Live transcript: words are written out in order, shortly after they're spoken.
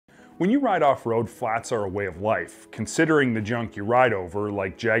When you ride off-road, flats are a way of life. Considering the junk you ride over,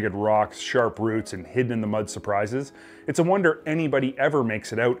 like jagged rocks, sharp roots, and hidden in the mud surprises, it's a wonder anybody ever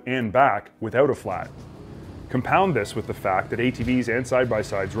makes it out and back without a flat. Compound this with the fact that ATVs and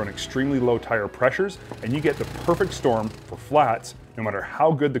side-by-sides run extremely low tire pressures, and you get the perfect storm for flats, no matter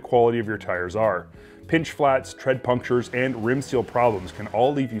how good the quality of your tires are. Pinch flats, tread punctures, and rim seal problems can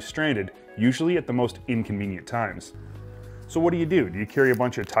all leave you stranded, usually at the most inconvenient times. So what do? Do you carry a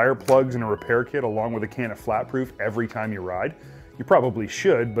bunch of tire plugs and a repair kit along with a can of Flatproof every time you ride? You probably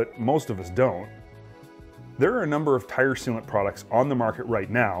should, but most of us don't. There are a number of tire sealant products on the market right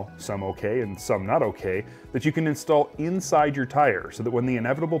now, some okay and some not okay, that you can install inside your tire so that when the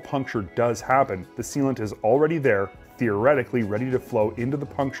inevitable puncture does happen, the sealant is already there, theoretically ready to flow into the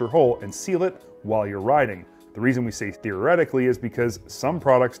puncture hole and seal it while you're riding. The reason we say theoretically is because some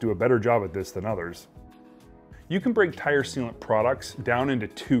products do a better job at this than others. You can break tire sealant products down into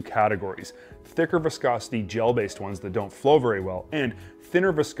two categories: thicker viscosity gel-based ones that don't flow very well, and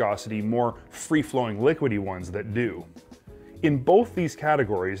thinner viscosity, more free-flowing liquidy ones that do. In both these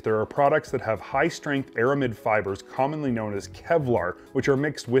categories, there are products that have high-strength Aramid fibers, commonly known as Kevlar, which are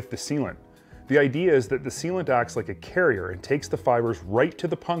mixed with the sealant. The idea is that the sealant acts like a carrier and takes the fibers right to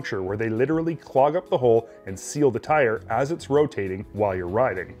the puncture, where they literally clog up the hole and seal the tire as it's rotating while you're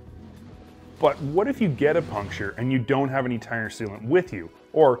riding. But what if you get a puncture and you don't have any tire sealant with you,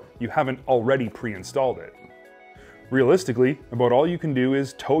 or you haven't already pre-installed it? Realistically, about all you can do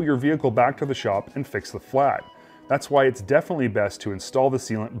is tow your vehicle back to the shop and fix the flat. That's why it's definitely best to install the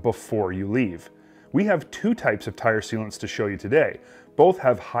sealant before you leave. We have two types of tire sealants to show you today. Both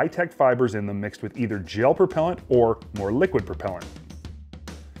have high-tech fibers in them mixed with either gel propellant or more liquid propellant.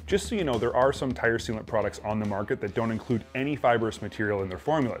 Just so you know, there are some tire sealant products on the market that don't include any fibrous material in their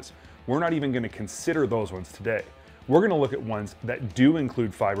formulas. We're not even going to consider those ones today. We're going to look at ones that do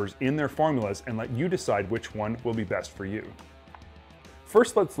include fibers in their formulas and let you decide which one will be best for you.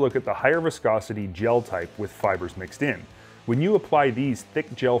 First, let's look at the higher viscosity gel type with fibers mixed in. When you apply these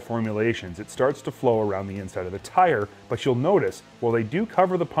thick gel formulations, it starts to flow around the inside of the tire, but you'll notice while they do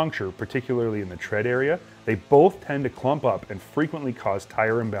cover the puncture, particularly in the tread area, they both tend to clump up and frequently cause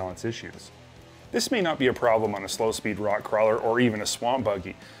tire imbalance issues. This may not be a problem on a slow-speed rock crawler or even a swamp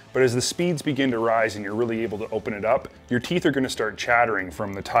buggy, but as the speeds begin to rise and you're really able to open it up, your teeth are going to start chattering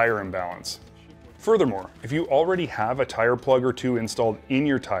from the tire imbalance. Furthermore, if you already have a tire plug or two installed in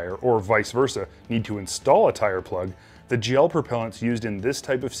your tire, or vice versa, need to install a tire plug, the gel propellants used in this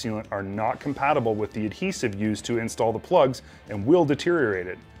type of sealant are not compatible with the adhesive used to install the plugs and will deteriorate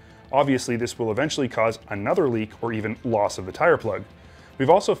it. Obviously, this will eventually cause another leak or even loss of the tire plug. We've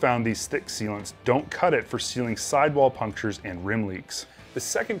also found these thick sealants don't cut it for sealing sidewall punctures and rim leaks. The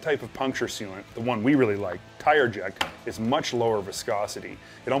second type of puncture sealant, the one we really like, TireJect, is much lower viscosity.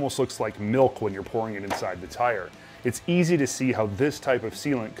 It almost looks like milk when you're pouring it inside the tire. It's easy to see how this type of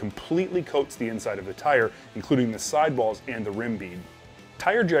sealant completely coats the inside of the tire, including the sidewalls and the rim bead.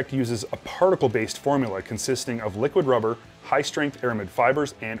 TireJect uses a particle-based formula consisting of liquid rubber, high-strength Aramid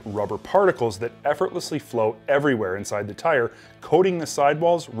fibers, and rubber particles that effortlessly flow everywhere inside the tire, coating the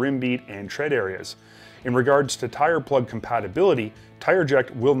sidewalls, rim bead, and tread areas. In regards to tire plug compatibility,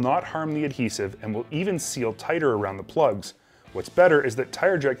 TireJect will not harm the adhesive and will even seal tighter around the plugs. What's better is that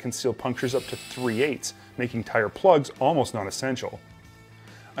TireJect can seal punctures up to 3/8, making tire plugs almost non-essential.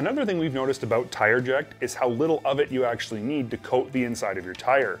 Another thing we've noticed about TireJect is how little of it you actually need to coat the inside of your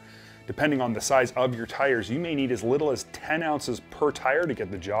tire. Depending on the size of your tires, you may need as little as 10 ounces per tire to get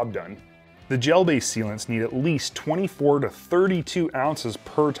the job done. The gel-based sealants need at least 24 to 32 ounces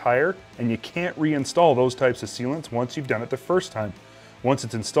per tire, and you can't reinstall those types of sealants once you've done it the first time. Once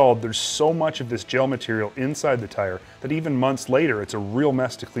it's installed, there's so much of this gel material inside the tire that even months later it's a real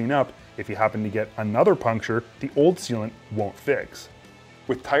mess to clean up. If you happen to get another puncture, the old sealant won't fix.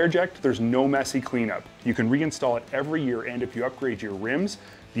 With TireJect, there's no messy cleanup. You can reinstall it every year, and if you upgrade your rims,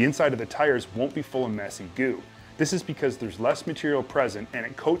 the inside of the tires won't be full of messy goo. This is because there's less material present and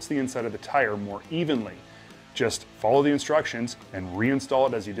it coats the inside of the tire more evenly. Just follow the instructions and reinstall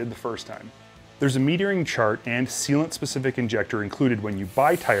it as you did the first time. There's a metering chart and sealant-specific injector included when you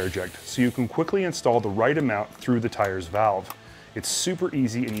buy TireJect, so you can quickly install the right amount through the tire's valve. It's super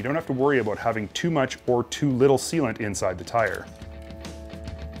easy and you don't have to worry about having too much or too little sealant inside the tire.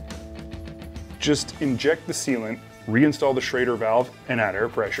 Just inject the sealant, reinstall the Schrader valve, and add air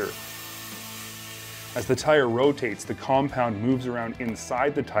pressure. As the tire rotates, the compound moves around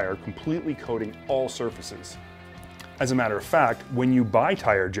inside the tire, completely coating all surfaces. As a matter of fact, when you buy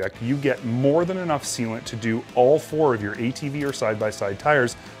TireJect, you get more than enough sealant to do all 4 of your ATV or side-by-side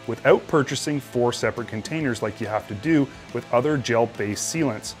tires without purchasing 4 separate containers like you have to do with other gel-based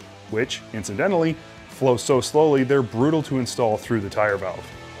sealants. which, incidentally, flow so slowly they're brutal to install through the tire valve.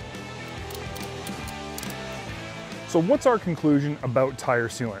 So what's our conclusion about tire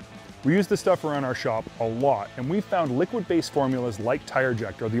sealant? We use this stuff around our shop a lot, and we've found liquid-based formulas like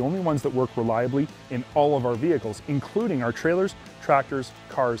TireJect are the only ones that work reliably in all of our vehicles, including our trailers, tractors,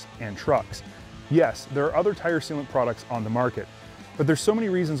 cars, and trucks. Yes, there are other tire sealant products on the market, but there's so many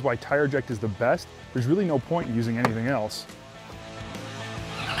reasons why TireJect is the best, there's really no point in using anything else.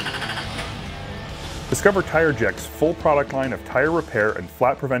 Discover TireJect's full product line of tire repair and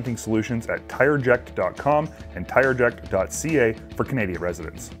flat preventing solutions at TireJect.com and TireJect.ca for Canadian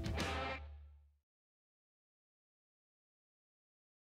residents.